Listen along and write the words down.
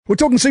We're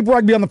talking Super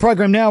Rugby on the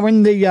program now. We're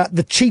in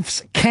the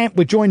Chiefs camp.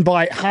 We're joined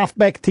by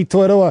halfback Te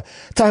Toiroa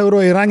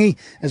Tahiroirangi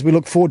as we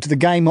look forward to the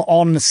game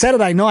on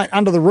Saturday night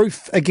under the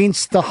roof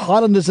against the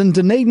Highlanders in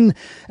Dunedin.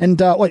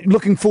 And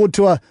looking forward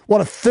to a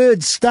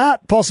third start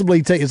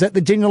possibly, T. Is that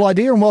the general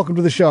idea? And welcome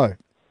to the show.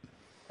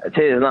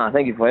 Cheers,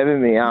 thank you for having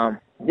me.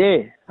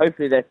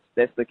 Hopefully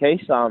that's the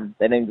case.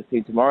 They named the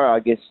team tomorrow. I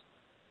guess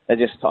we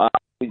just got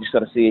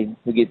to see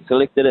who gets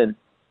selected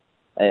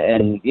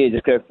and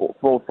just go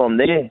forward from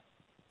there.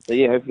 So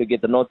hopefully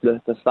get the nod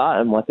to start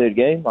in my third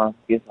game. I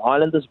guess the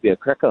Highlanders will be a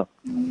cracker.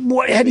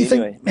 How do you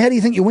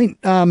think you went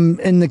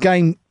in the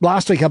game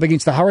last week up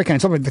against the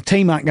Hurricanes? Obviously the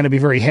team aren't going to be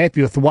very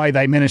happy with the way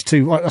they managed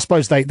to. I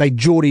suppose they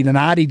Geordied and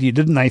Ardied you,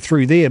 didn't they,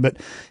 through there? But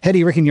how do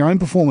you reckon your own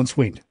performance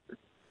went?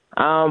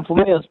 For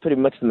me, it was pretty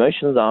mixed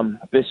emotions.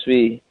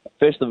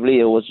 First of all,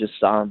 it was just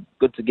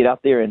good to get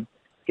out there and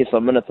get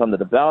some minutes under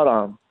the belt.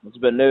 I was a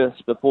bit nervous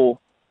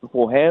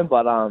beforehand,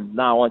 but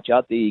now once you're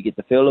out there, you get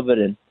the feel of it,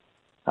 and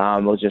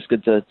it was just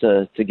good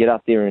to get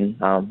out there and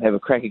have a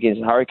crack against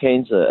the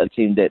Hurricanes, a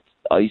team that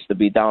I used to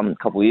be down a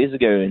couple of years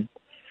ago.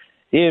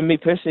 And me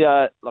personally,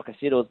 like I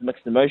said, it was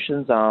mixed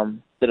emotions.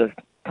 Did a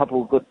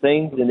couple of good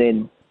things, and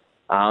then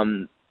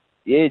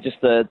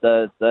just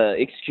the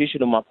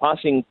execution of my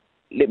passing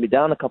let me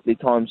down a couple of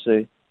times.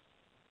 So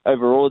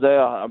overall,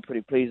 though, I'm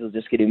pretty pleased with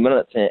just getting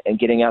minutes and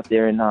getting out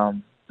there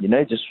and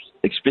just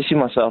expressing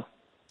myself.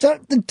 So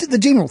the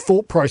general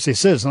thought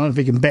process is, I don't know if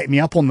you can back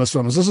me up on this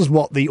one, is this is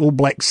what the All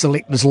Black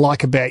selectors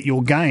like about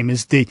your game,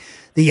 is the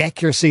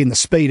accuracy and the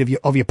speed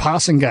of your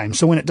passing game.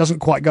 So when it doesn't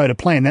quite go to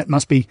plan, that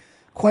must be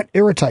quite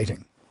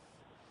irritating.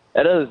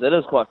 It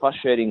is quite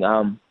frustrating.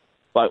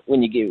 But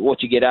when you get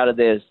what you get out of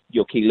there is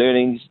your key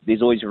learnings.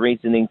 There's always a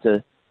reasoning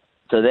to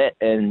that,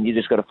 and you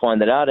just got to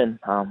find it out. And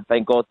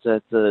thank God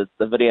to the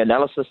video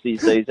analysis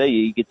these days.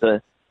 You get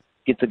to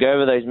go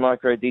over those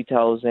micro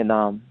details,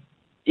 and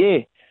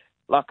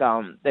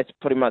that's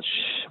pretty much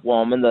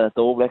why I'm in the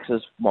All Blacks,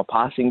 is my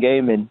passing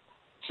game, and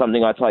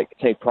something I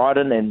take pride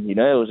in. And it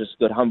was just a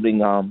good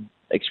humbling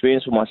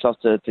experience for myself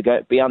to go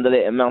be under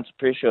that amount of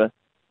pressure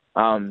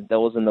that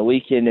was in the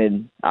weekend.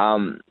 And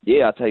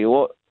I tell you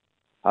what,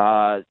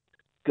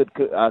 good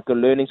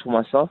learnings for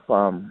myself.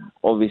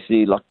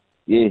 Obviously,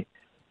 the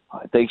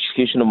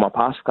execution of my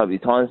pass a couple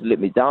of times let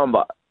me down,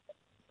 but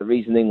the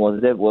reasoning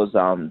was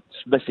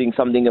missing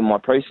something in my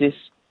process,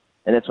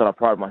 and that's what I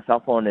pride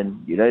myself on,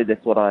 and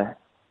that's what it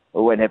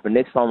won't happen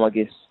next time, I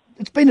guess.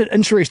 It's been an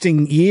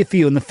interesting year for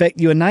you in the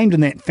fact you were named in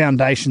that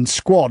foundation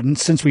squad, and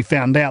since we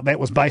found out that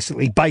was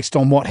basically based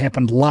on what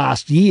happened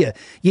last year,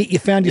 yet you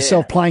found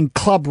yourself playing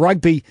club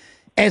rugby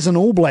as an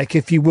All Black,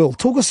 if you will.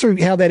 Talk us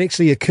through how that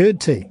actually occurred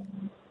to you.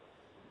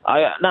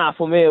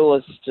 For me it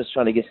was just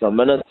trying to get some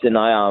minutes, and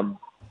I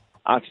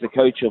asked the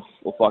coach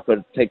if I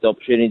could take the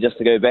opportunity just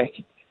to go back.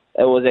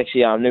 It was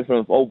actually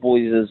Newfoundland Old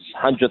Boys'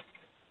 100th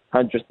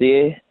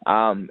year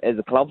as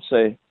a club, so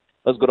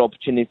it was a good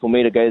opportunity for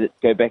me to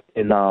go back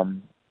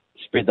and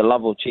spread the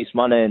love of Chiefs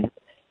Mana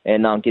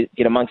and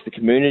get amongst the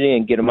community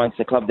and get amongst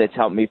the club that's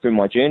helped me through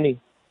my journey.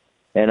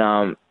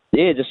 And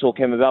it just all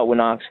came about when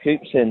I asked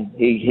Coops, and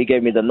he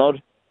gave me the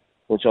nod,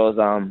 which I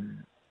was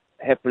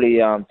happily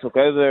took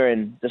over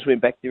and just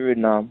went back through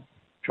and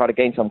tried to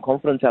gain some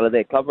confidence out of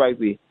that club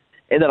rugby.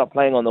 Ended up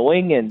playing on the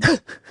wing, and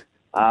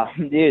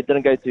it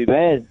didn't go too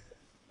bad.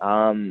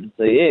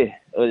 It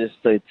was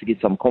just to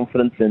get some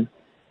confidence and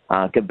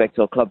get back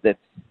to a club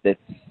that's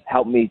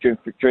helped me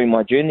during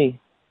my journey.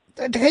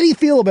 How do you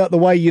feel about the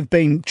way you've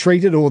been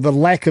treated, or the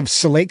lack of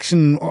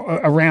selection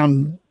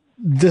around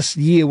this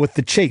year with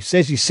the Chiefs?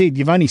 As you said,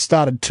 you've only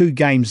started 2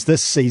 games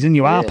this season.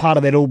 You are part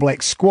of that All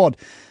Black squad.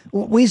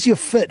 Where's your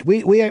fit?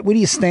 Where do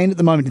you stand at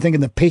the moment, do you think,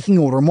 in the pecking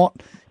order, and what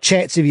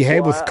chats have you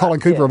had with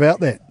Colin Cooper about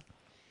that?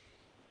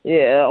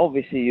 Yeah,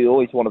 obviously you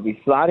always want to be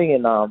starting,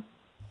 and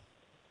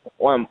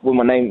when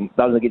my name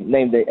doesn't get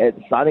named at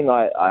the starting,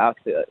 I ask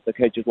the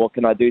coaches what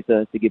can I do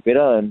to get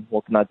better, and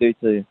what can I do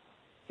to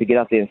get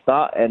out there and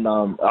start. And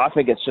I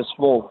think it's just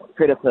more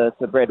credit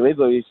to Brad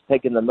Weber, who's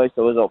taken the most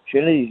of his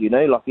opportunities.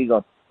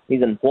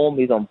 He's in form,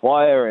 he's on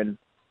fire, and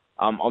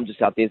I'm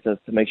just out there to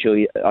make sure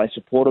I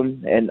support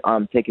him, and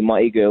I'm taking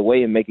my ego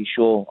away and making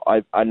sure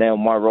I nail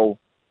my role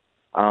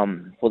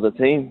for the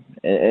team,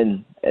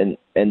 and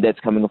that's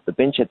coming off the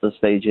bench at this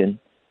stage and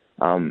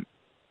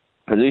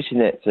producing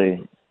that.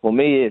 So for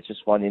me, it's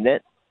just finding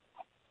that.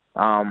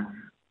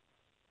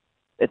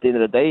 At the end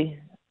of the day,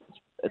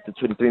 it's a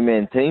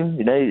 23-man team.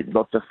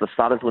 Not just the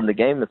starters win the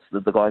game; it's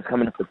the guys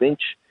coming off the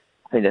bench.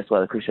 I think that's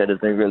why the Crusaders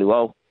doing really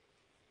well,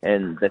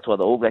 and that's why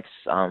the All Blacks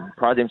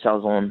pride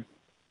themselves on.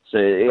 So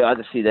I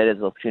just see that as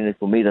an opportunity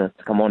for me to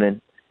come on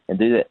and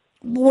do that.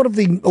 What have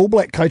the All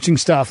Black coaching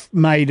staff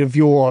made of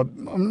your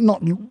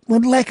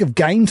lack of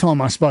game time,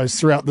 I suppose,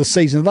 throughout the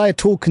season? Are they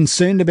at all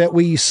concerned about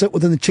where you sit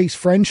within the Chiefs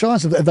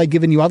franchise? Have they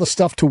given you other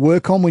stuff to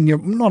work on when you're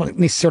not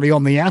necessarily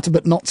on the outer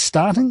but not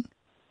starting?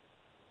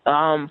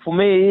 For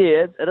me,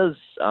 it is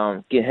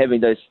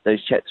having those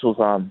chats with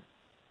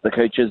the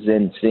coaches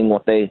and seeing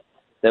what they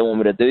want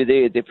me to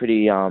do. They're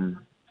pretty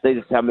they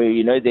just tell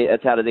me,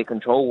 it's out of their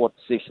control what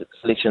the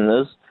selection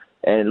is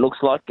and it looks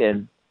like,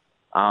 and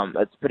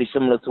it's pretty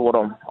similar to what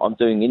I'm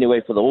doing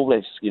anyway for the All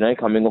Blacks,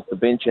 coming off the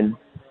bench and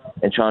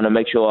trying to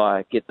make sure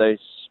I get those,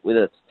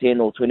 whether it's 10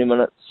 or 20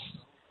 minutes,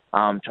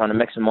 trying to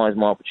maximise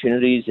my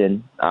opportunities,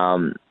 and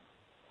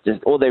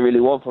just all they really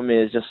want from me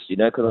is just,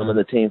 because I'm in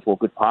the team for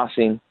good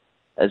passing,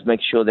 is make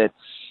sure that's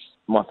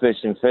my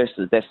first thing first,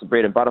 that's the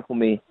bread and butter for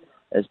me,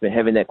 has been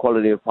having that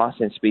quality of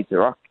passing and speed to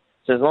ruck.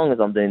 So as long as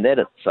I'm doing that,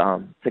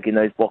 it's ticking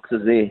those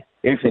boxes there.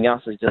 Everything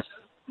else is just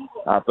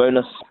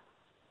bonus.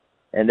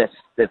 And that's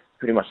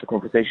pretty much the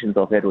conversations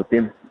I've had with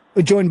them.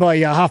 We're joined by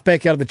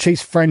halfback out of the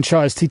Chiefs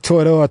franchise, Te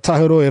Toiroa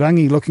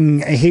Tahuroirangi,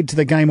 looking ahead to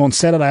the game on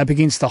Saturday up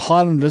against the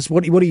Highlanders.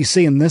 What do you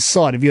see on this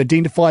side? Have you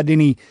identified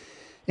any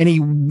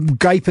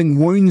gaping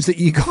wounds that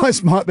you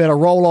guys might be able to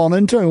roll on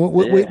into?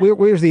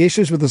 Where's the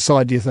issues with the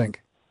side, do you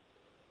think?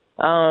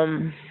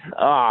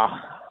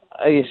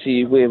 I guess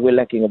we're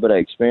lacking a bit of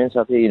experience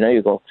up here.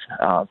 You've got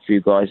a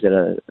few guys that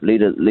are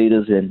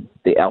leaders in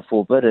the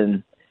alpha bit,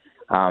 and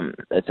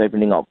it's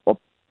opening up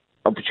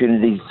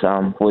opportunities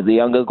for the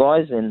younger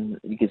guys, and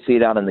you can see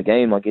it out in the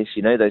game. I guess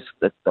those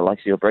the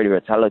likes of your Brady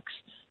Retalix,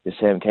 your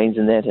Sam Canes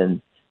in that,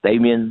 and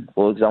Damien,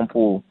 for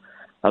example,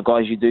 are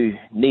guys you do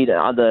need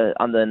under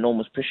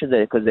enormous pressure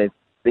there because they've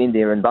been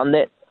there and done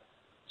that.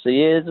 So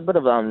yeah, there's a bit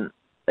of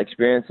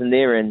experience in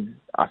there, and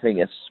I think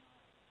it's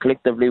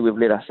collectively we've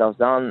let ourselves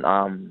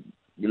down.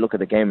 You look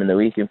at the game in the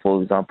weekend,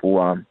 for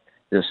example,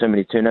 there's so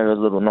many turnovers,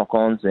 little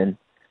knock-ons, and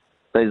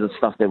those are the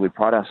stuff that we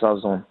pride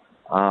ourselves on.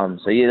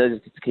 So yeah, those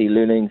are the key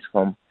learnings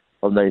from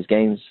those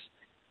games.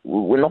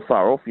 We're not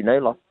far off,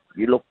 like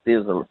you look,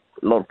 there's a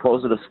lot of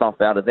positive stuff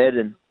out of that,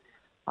 and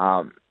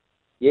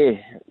yeah,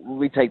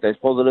 we take those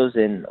positives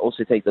and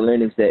also take the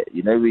learnings that,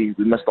 we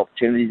missed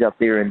opportunities up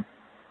there, and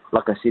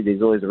like I said,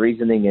 there's always a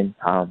reasoning, and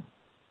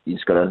you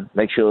just got to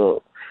make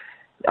sure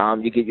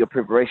you get your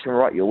preparation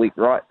right, your week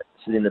right,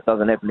 so then it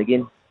doesn't happen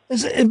again.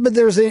 But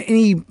there's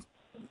any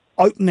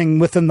opening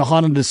within the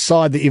Highlanders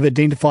side that you've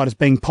identified as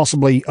being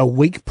possibly a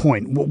weak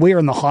point? Where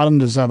in the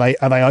Highlanders are they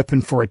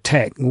open for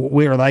attack?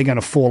 Where are they going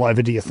to fall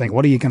over, do you think?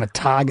 What are you going to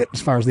target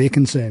as far as they're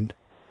concerned?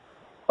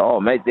 Oh,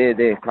 mate,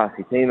 they're a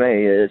classy team, eh?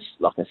 It's,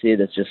 like I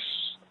said, it's just,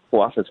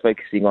 for us, it's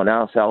focusing on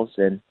ourselves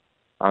and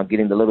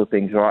getting the little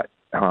things right.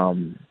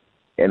 And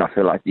I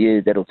feel like, yeah,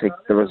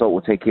 the result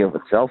will take care of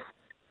itself.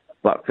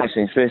 But first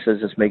things first is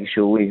just making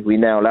sure we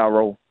nail our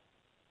role,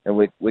 and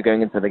we're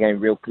going into the game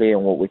real clear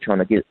on what we're trying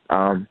to get,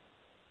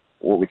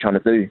 what we're trying to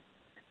do.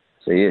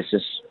 So yeah, it's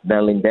just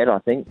nailing that, I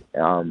think.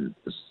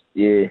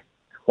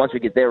 Once we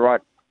get that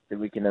right, then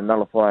we can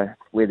nullify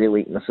where their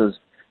weakness is.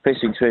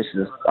 First things first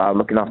is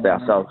looking after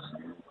ourselves.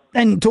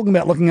 And talking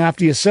about looking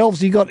after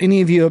yourselves, you got any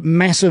of your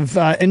massive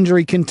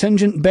injury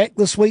contingent back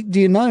this week?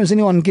 Do you know? Is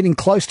anyone getting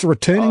close to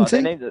returning?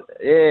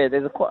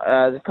 There's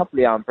a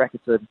couple of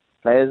bracketed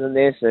players in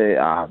there,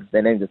 so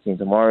they named the team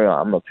tomorrow.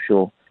 I'm not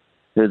sure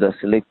who they're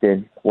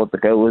selected, what the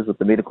goal is with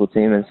the medical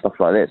team and stuff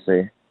like that. So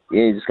yeah,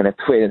 you're just gonna have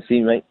to wait and see,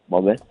 mate.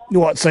 My bad.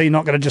 What? So you're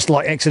not going to just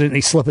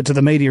accidentally slip it to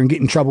the media and get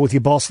in trouble with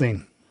your boss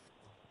then?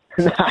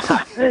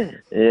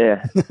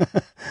 Yeah.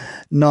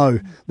 No,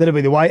 that'll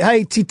be the way.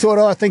 Hey, Te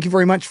Toiroa, thank you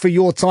very much for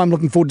your time.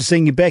 Looking forward to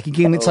seeing you back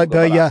again. Let's hope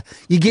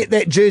you get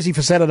that jersey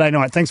for Saturday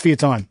night. Thanks for your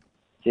time.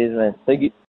 Cheers, man. Thank you.